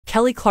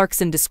Kelly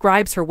Clarkson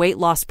describes her weight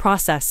loss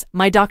process.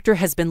 My doctor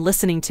has been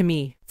listening to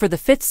me. For the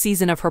 5th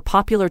season of her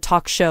popular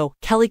talk show,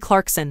 Kelly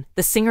Clarkson,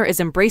 the singer is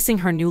embracing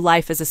her new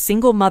life as a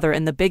single mother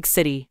in the big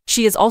city.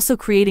 She is also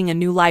creating a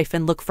new life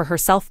and look for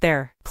herself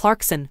there.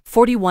 Clarkson,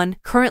 41,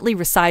 currently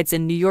resides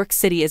in New York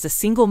City as a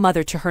single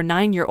mother to her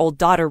 9-year-old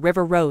daughter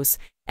River Rose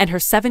and her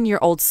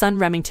 7-year-old son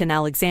Remington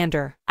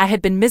Alexander. I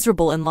had been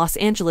miserable in Los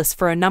Angeles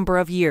for a number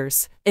of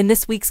years. In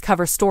this week's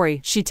cover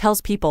story, she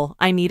tells people,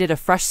 I needed a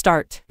fresh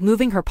start.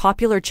 Moving her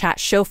popular chat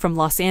show from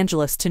Los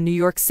Angeles to New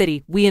York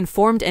City, we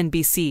informed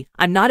NBC,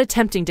 I'm not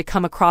attempting to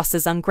come across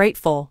as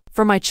ungrateful.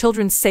 For my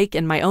children's sake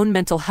and my own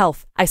mental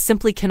health, I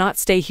simply cannot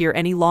stay here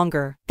any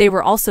longer. They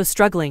were also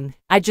struggling.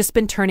 I'd just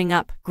been turning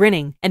up,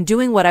 grinning, and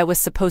doing what I was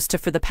supposed to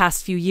for the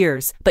past few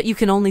years, but you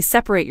can only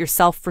separate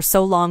yourself for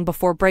so long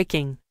before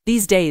breaking.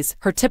 These days,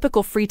 her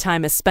typical free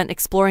time is spent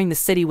exploring the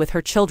city with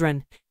her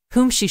children,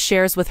 whom she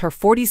shares with her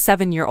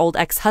 47-year-old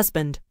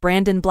ex-husband,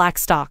 Brandon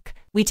Blackstock.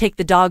 We take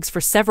the dogs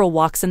for several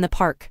walks in the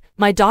park.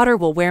 My daughter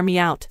will wear me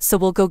out, so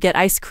we'll go get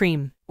ice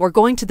cream. We're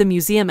going to the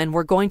museum and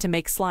we're going to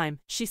make slime,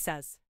 she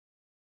says.